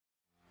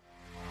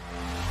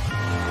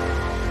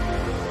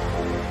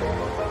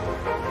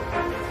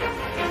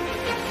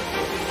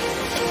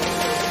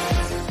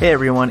Hey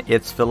everyone,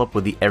 it's Philip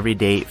with the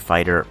Everyday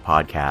Fighter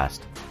podcast.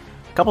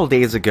 A couple of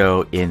days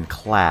ago in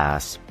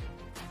class,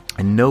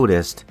 I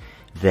noticed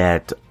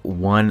that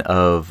one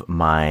of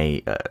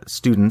my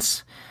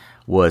students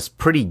was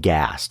pretty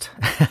gassed.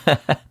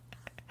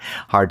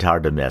 hard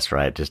to miss,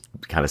 right? Just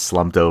kind of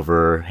slumped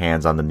over,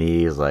 hands on the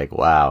knees, like,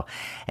 wow.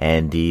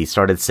 And he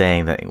started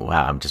saying that,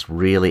 wow, I'm just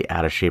really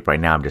out of shape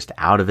right now. I'm just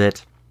out of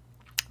it.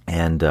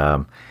 And,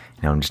 I'm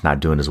just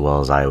not doing as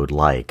well as I would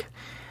like.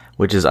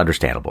 Which is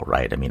understandable,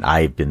 right? I mean,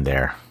 I've been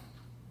there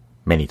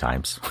many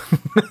times.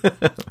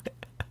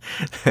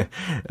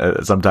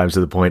 Sometimes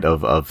to the point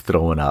of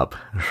throwing up,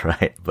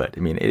 right? But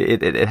I mean,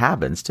 it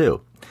happens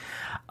too.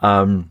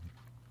 I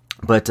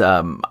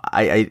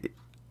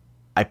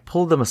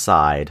pulled them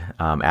aside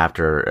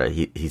after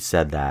he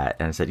said that,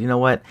 and I said, you know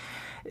what?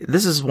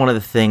 This is one of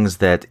the things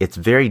that it's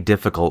very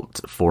difficult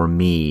for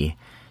me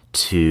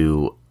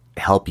to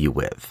help you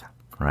with.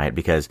 Right?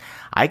 Because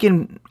I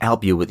can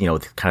help you with,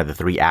 with kind of the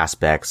three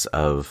aspects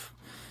of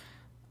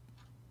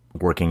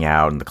working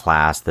out in the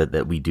class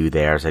that we do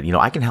there. So,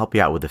 I can help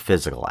you out with the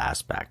physical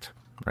aspect,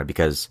 right?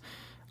 Because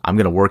I'm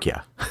going to work you,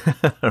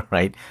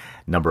 right?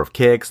 Number of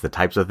kicks, the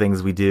types of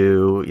things we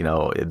do,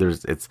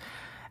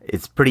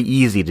 it's pretty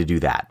easy to do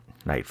that,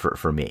 right?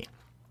 For me.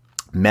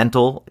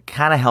 Mental,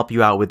 kind of help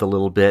you out with a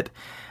little bit.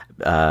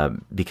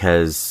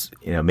 Because,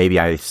 maybe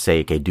I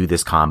say, okay, do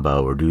this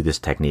combo or do this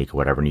technique or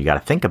whatever, and you got to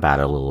think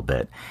about it a little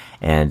bit.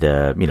 And,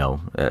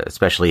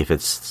 especially if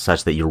it's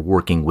such that you're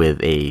working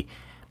with a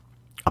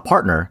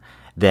partner,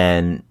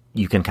 then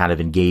you can kind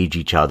of engage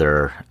each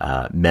other,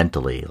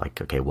 mentally.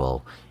 Like, okay,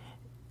 well,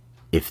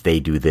 if they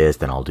do this,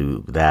 then I'll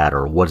do that.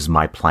 Or what is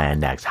my plan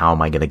next? How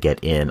am I going to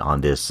get in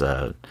on this,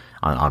 on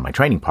my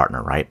training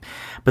partner, right?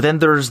 But then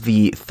there's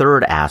the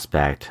third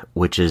aspect,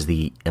 which is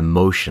the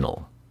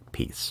emotional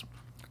piece.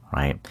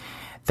 Right,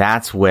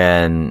 that's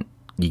when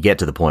you get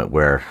to the point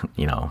where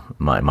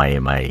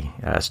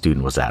my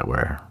student was at,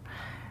 where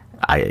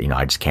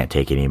I just can't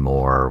take it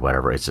anymore or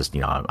whatever. It's just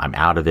I'm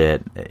out of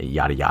it,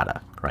 yada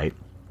yada. Right.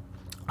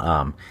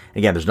 Again,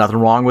 there's nothing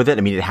wrong with it.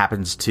 I mean, it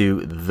happens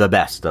to the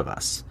best of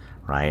us,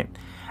 right?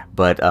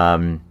 But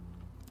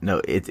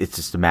it's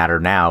just a matter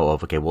now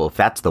of, okay, well, if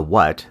that's the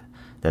what,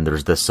 then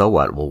there's the so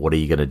what. Well, what are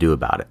you going to do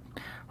about it?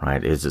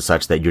 Right? Is it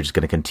such that you're just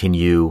going to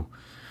continue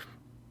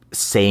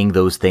saying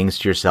those things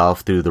to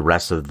yourself through the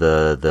rest of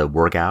the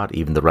workout,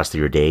 even the rest of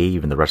your day,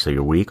 even the rest of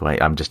your week?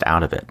 Right? I'm just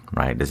out of it,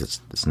 right?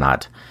 It's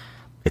not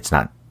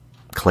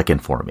clicking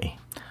for me.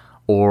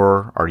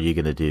 Or are you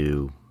going to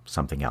do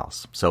something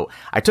else? So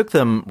I took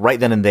them right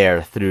then and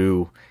there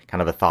through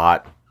kind of a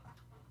thought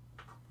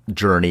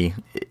journey,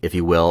 if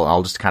you will.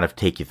 I'll just kind of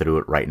take you through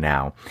it right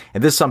now.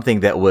 And this is something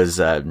that was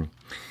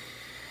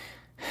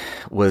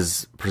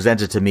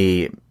presented to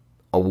me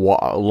a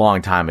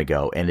long time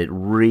ago, and it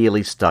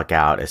really stuck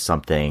out as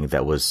something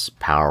that was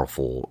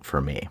powerful for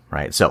me,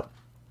 right? So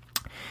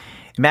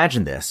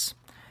imagine this.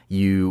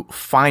 You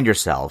find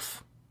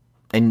yourself,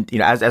 and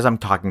as I'm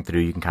talking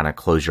through, you can kind of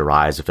close your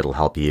eyes if it'll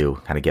help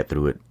you kind of get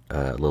through it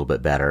a little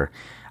bit better.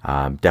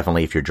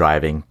 Definitely if you're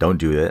driving, don't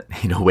do it.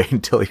 Wait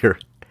until you're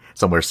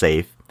somewhere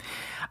safe.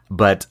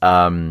 But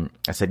I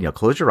said,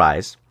 close your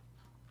eyes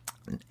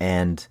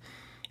and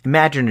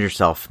imagine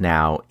yourself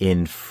now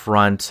in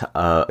front,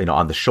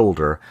 on the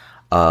shoulder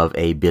of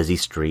a busy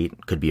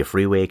street. Could be a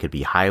freeway, could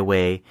be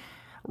highway,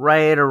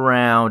 right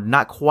around,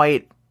 not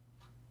quite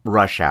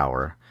rush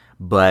hour,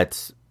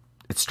 but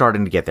it's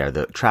starting to get there.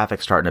 The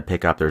traffic's starting to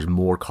pick up. There's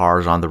more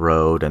cars on the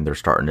road, and they're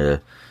starting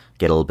to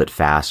get a little bit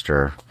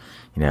faster,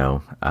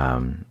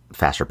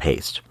 faster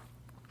paced.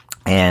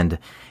 And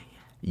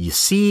you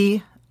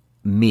see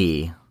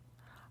me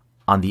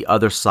on the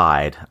other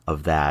side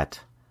of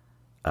that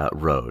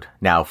road.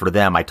 Now, for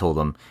them, I told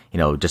them,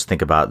 just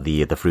think about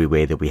the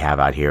freeway that we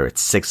have out here.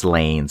 It's 6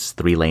 lanes,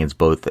 3 lanes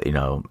both,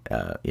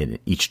 in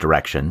each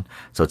direction.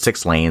 So it's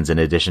 6 lanes in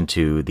addition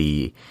to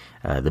the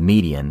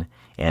median.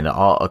 And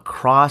all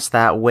across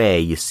that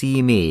way, you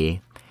see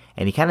me,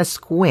 and you kind of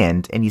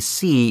squint, and you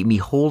see me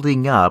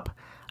holding up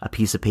a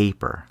piece of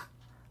paper,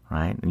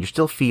 right? And you're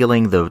still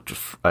feeling the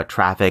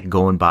traffic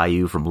going by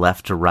you from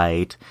left to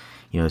right.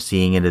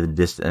 Seeing into the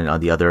distance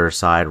on the other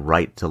side,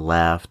 right to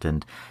left,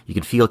 and you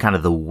can feel kind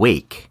of the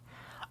wake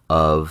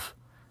of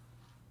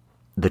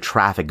the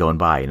traffic going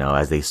by,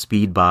 as they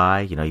speed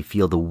by, you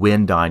feel the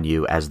wind on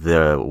you as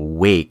the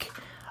wake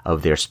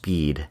of their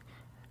speed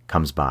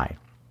comes by.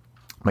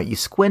 But you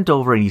squint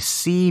over and you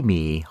see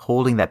me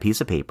holding that piece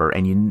of paper,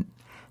 and you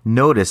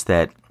notice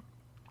that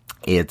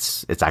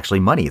it's actually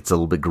money. It's a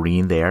little bit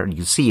green there, and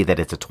you see that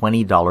it's a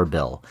 $20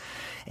 bill.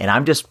 And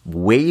I'm just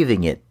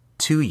waving it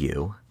to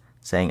you,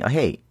 saying, oh,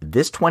 hey,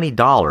 this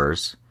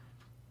 $20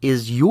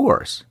 is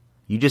yours.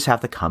 You just have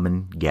to come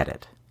and get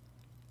it,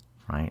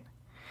 right?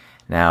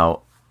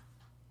 Now,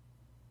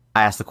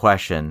 I asked the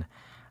question,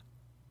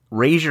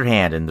 raise your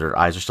hand, and their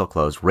eyes are still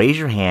closed. Raise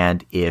your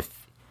hand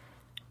if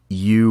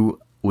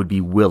you would be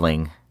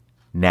willing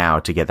now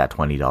to get that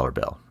 $20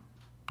 bill.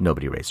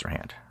 Nobody raised their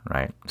hand,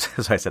 right?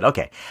 So I said,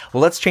 okay,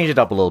 well, let's change it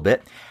up a little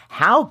bit.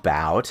 How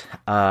about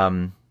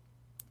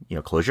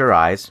close your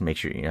eyes, make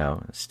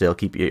sure, still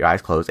keep your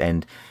eyes closed,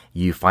 and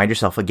you find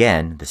yourself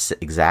again, the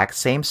exact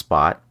same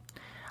spot,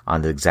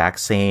 on the exact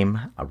same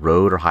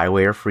road or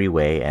highway or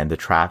freeway, and the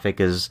traffic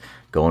is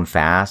going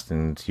fast,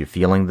 and you're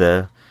feeling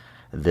the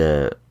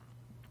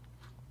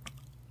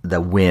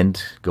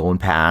wind going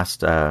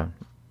past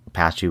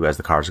you as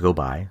the cars go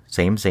by.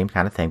 Same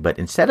kind of thing. But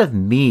instead of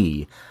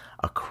me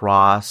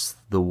across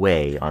the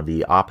way on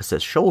the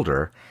opposite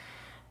shoulder,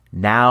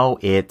 now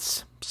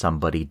it's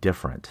somebody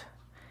different.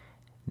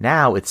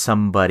 Now it's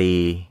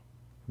somebody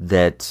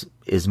that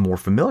is more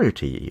familiar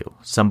to you,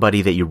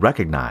 somebody that you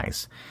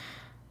recognize,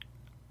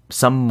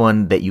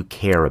 someone that you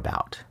care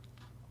about,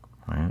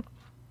 right?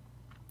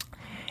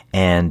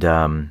 And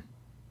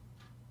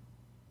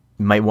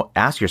you might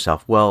ask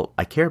yourself, well,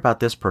 I care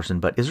about this person,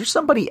 but is there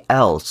somebody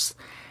else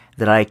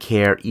that I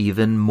care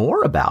even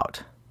more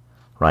about,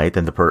 right,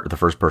 than the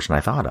first person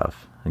I thought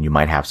of? And you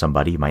might have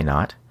somebody, you might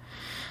not.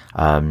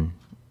 And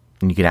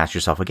you can ask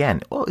yourself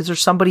again, well, is there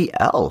somebody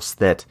else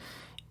that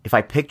if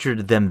I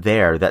pictured them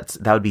there, that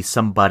would be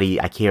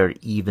somebody I cared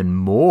even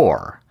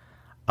more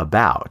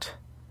about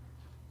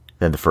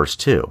than the first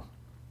two?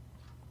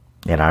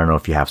 And I don't know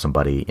if you have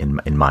somebody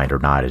in mind or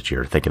not as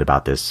you're thinking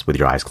about this with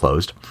your eyes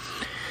closed.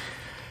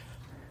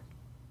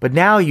 But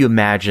now you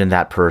imagine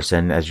that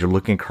person as you're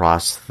looking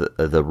across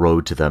the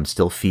road to them,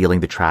 still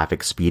feeling the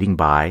traffic speeding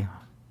by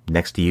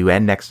next to you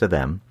and next to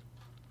them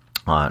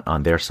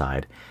on their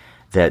side,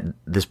 that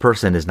this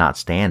person is not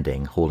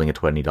standing holding a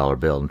 $20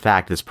 bill. In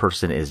fact, this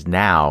person is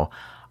now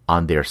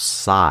on their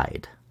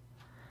side,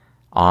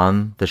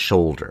 on the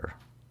shoulder.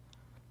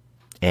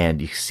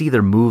 And you see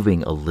they're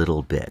moving a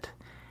little bit,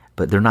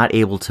 but they're not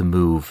able to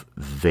move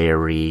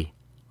very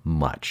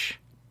much.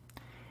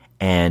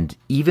 And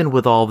even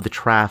with all of the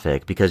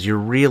traffic, because you're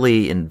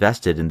really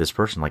invested in this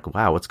person, like,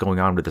 wow, what's going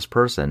on with this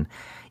person?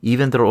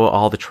 Even through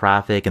all the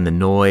traffic and the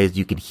noise,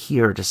 you can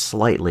hear just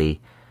slightly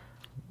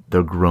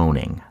they're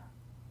groaning.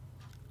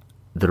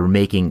 They're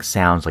making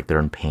sounds like they're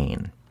in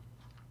pain.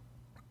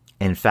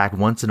 And in fact,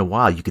 once in a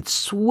while, you could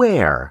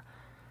swear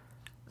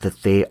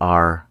that they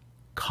are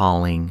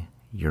calling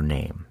your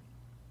name.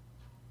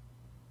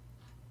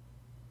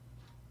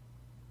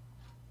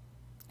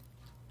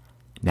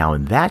 Now,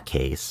 in that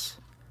case,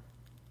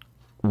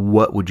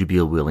 what would you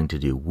be willing to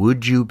do?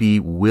 Would you be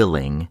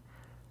willing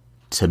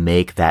to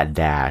make that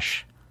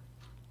dash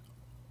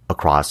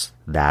across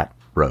that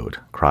road,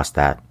 across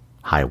that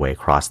highway,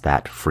 across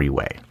that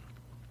freeway?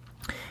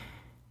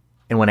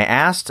 And when I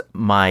asked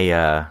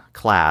my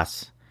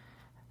class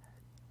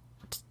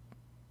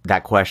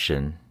that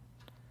question,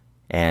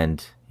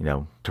 and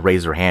to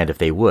raise their hand if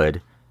they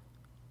would,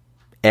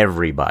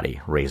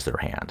 everybody raised their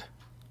hand,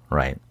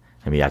 right?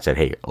 I mean, I said,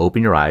 hey,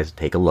 open your eyes,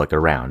 take a look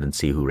around and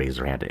see who raised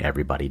their hand. And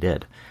everybody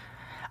did.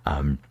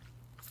 And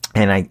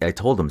I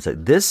told them,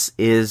 said, this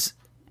is,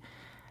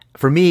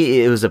 for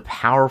me, it was a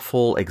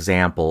powerful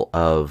example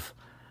of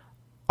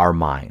our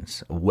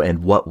minds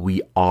and what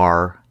we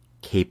are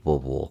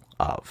capable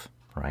of,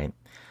 right?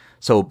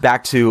 So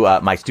back to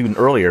my student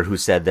earlier who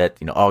said that,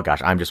 oh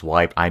gosh, I'm just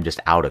wiped, I'm just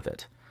out of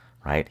it,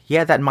 right? He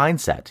had that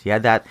mindset. He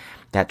had that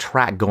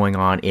track going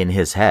on in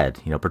his head,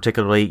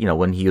 particularly,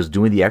 when he was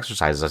doing the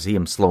exercises, I see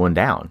him slowing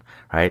down,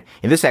 right?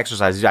 In this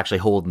exercise, he's actually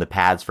holding the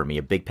pads for me,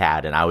 a big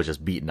pad, and I was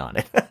just beating on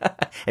it.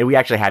 And we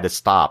actually had to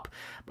stop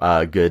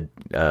a good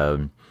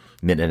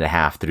minute and a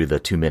half through the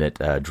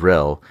 2-minute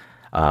drill.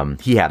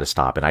 He had to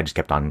stop, and I just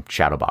kept on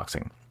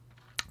shadowboxing,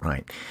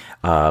 right?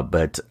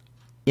 But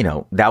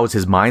that was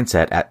his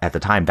mindset at the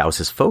time. That was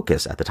his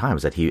focus at the time,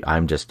 was that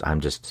I'm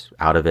just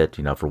out of it,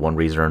 for one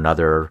reason or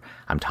another.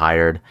 I'm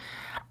tired.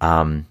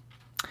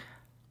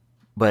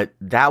 But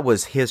that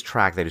was his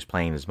track that he was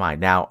playing in his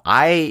mind. Now,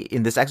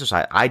 in this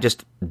exercise, I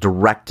just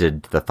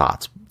directed the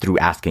thoughts through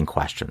asking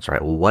questions,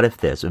 right? Well, what if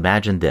this?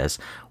 Imagine this.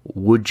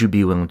 Would you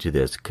be willing to do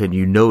this? Could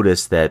you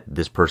notice that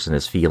this person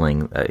is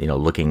feeling,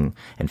 looking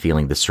and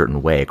feeling this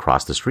certain way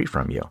across the street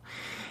from you?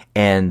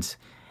 And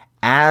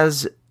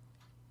as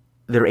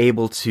they're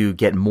able to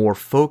get more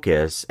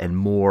focus and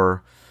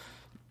more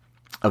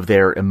of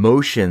their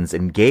emotions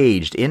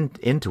engaged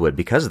into it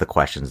because of the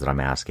questions that I'm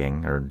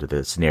asking or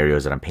the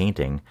scenarios that I'm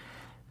painting,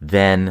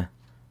 then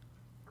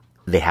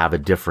they have a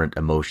different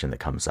emotion that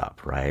comes up,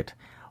 right?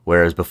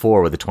 Whereas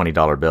before with the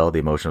 $20 bill, the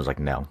emotion was like,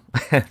 no,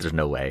 there's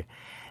no way.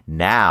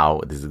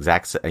 Now, this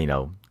exact,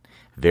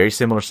 very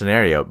similar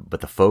scenario, but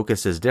the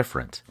focus is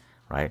different,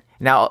 right?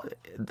 Now,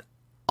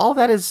 all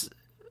those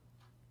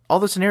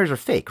scenarios are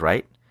fake,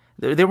 right?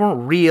 They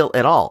weren't real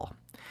at all,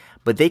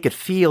 but they could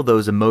feel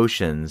those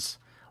emotions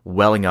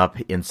welling up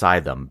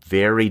inside them.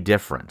 Very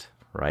different,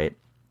 right?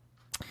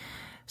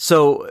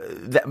 So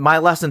my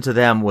lesson to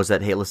them was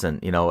that, hey,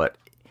 listen,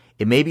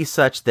 it may be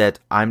such that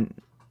I'm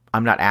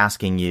not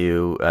asking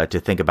you to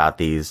think about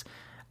these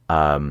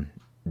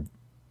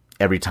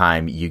every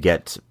time you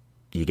get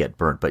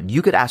burnt, but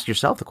you could ask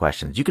yourself the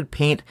questions. You could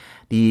paint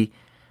the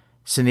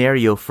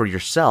scenario for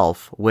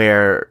yourself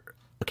where,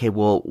 okay,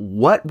 well,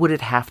 what would it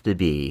have to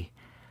be?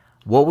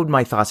 What would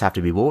my thoughts have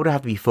to be? What would I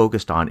have to be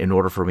focused on in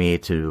order for me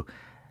to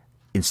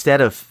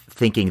instead of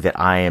thinking that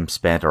I am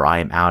spent or I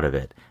am out of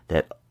it,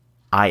 that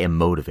I am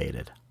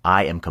motivated,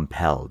 I am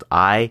compelled,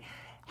 I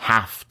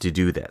have to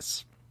do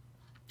this.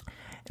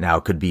 Now,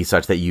 it could be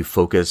such that you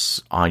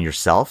focus on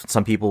yourself.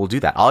 Some people will do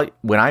that.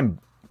 When I'm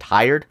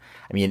tired,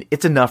 I mean,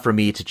 it's enough for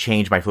me to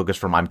change my focus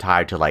from I'm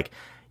tired to like,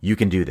 you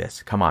can do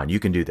this. Come on, you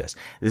can do this.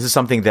 This is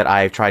something that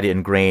I've tried to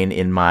ingrain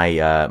in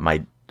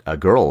my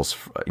girls,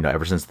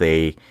 ever since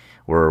they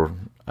were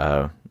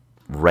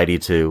ready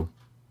to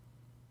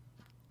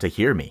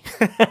hear me,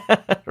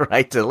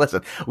 right? To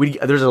listen.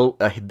 There's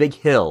a big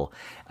hill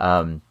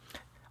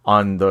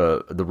on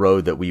the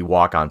road that we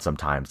walk on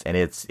sometimes, and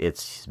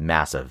it's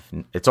massive.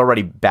 It's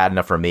already bad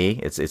enough for me.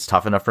 It's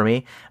tough enough for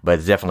me, but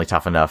it's definitely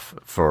tough enough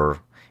for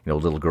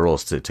little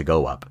girls to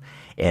go up.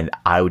 And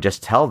I would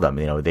just tell them,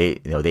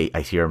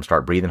 I hear them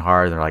start breathing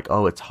hard, and they're like,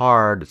 "Oh, it's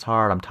hard,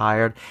 I'm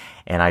tired,"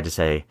 and I just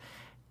say,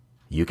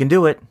 "You can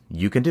do it,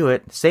 you can do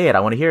it. Say it. I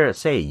want to hear it.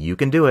 Say you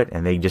can do it,"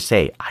 and they just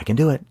say, "I can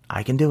do it,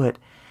 I can do it."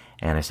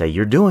 And I say,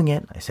 "You're doing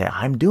it." I say,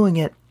 "I'm doing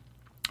it,"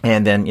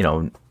 and then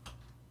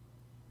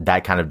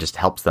that kind of just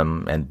helps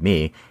them and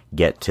me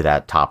get to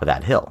that top of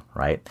that hill,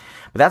 right?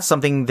 But that's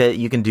something that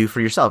you can do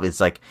for yourself. It's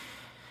like,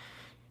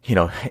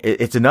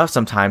 it's enough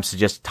sometimes to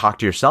just talk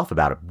to yourself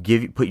about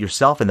it. Put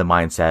yourself in the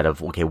mindset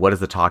of, okay, what is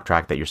the talk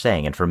track that you're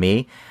saying? And for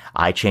me,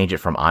 I change it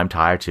from I'm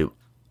tired to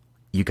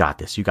you got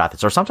this, you got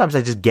this. Or sometimes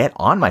I just get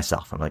on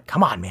myself. I'm like,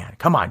 come on, man,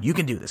 come on, you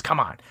can do this. Come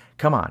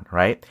on,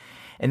 right?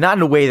 And not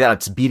in a way that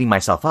it's beating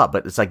myself up,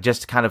 but it's like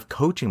just kind of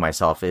coaching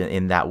myself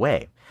in that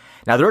way.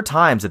 Now, there are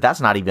times that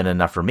that's not even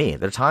enough for me.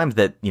 There are times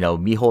that,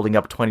 me holding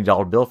up a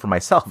 $20 bill for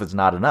myself is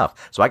not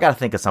enough. So I got to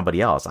think of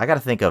somebody else. I got to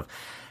think of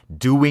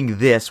doing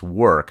this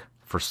work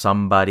for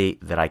somebody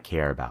that I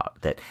care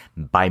about. That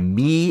by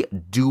me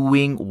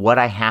doing what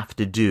I have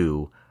to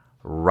do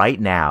right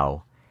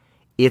now,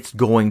 it's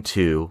going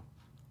to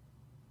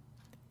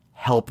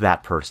help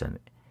that person.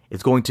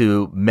 It's going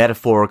to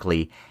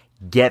metaphorically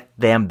get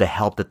them the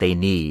help that they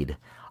need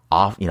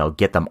off,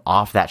 get them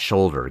off that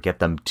shoulder, get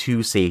them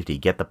to safety,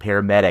 get the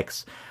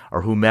paramedics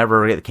or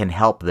whomever can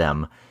help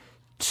them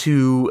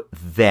to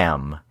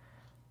them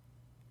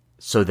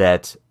so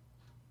that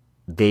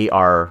they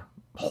are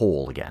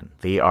whole again.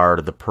 They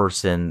are the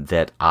person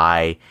that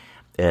I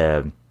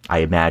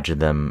imagine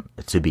them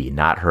to be,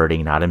 not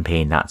hurting, not in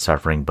pain, not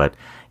suffering, but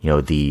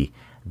the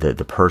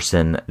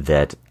person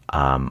that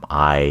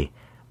I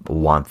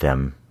want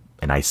them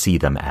and I see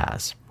them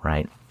as,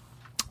 right?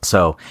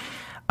 So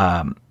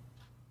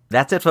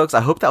that's it, folks.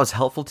 I hope that was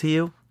helpful to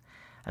you.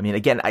 I mean,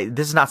 again,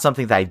 this is not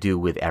something that I do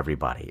with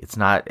everybody.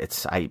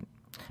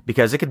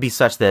 Because it could be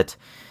such that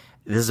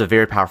this is a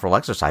very powerful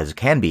exercise. It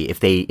can be if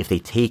they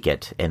take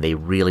it and they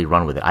really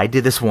run with it. I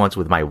did this once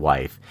with my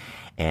wife,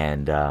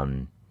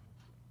 and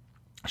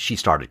she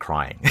started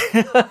crying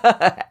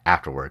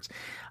afterwards.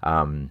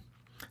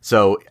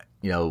 So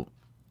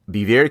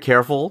be very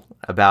careful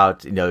about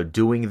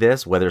doing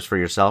this, whether it's for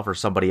yourself or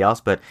somebody else.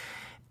 But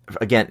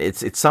again,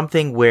 it's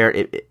something where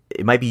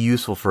it might be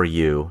useful for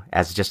you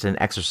as just an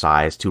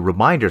exercise to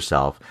remind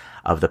yourself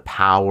of the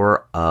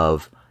power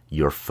of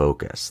your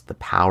focus, the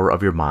power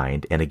of your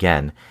mind. And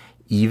again,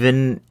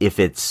 even if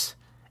it's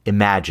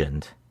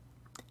imagined,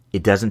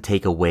 it doesn't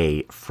take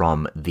away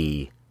from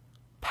the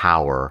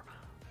power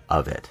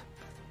of it.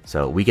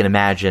 So we can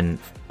imagine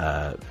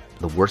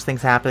the worst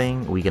things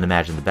happening. We can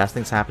imagine the best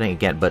things happening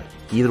again. But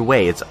either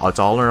way, it's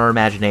all in our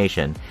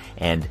imagination.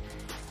 And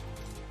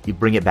you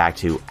bring it back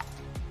to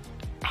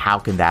how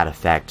can that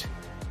affect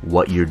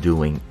what you're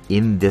doing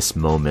in this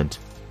moment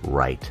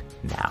right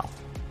now.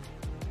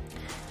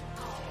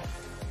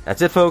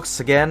 That's it,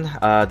 folks. Again,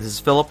 this is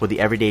Philip with the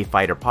Everyday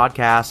Fighter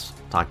Podcast.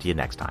 Talk to you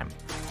next time.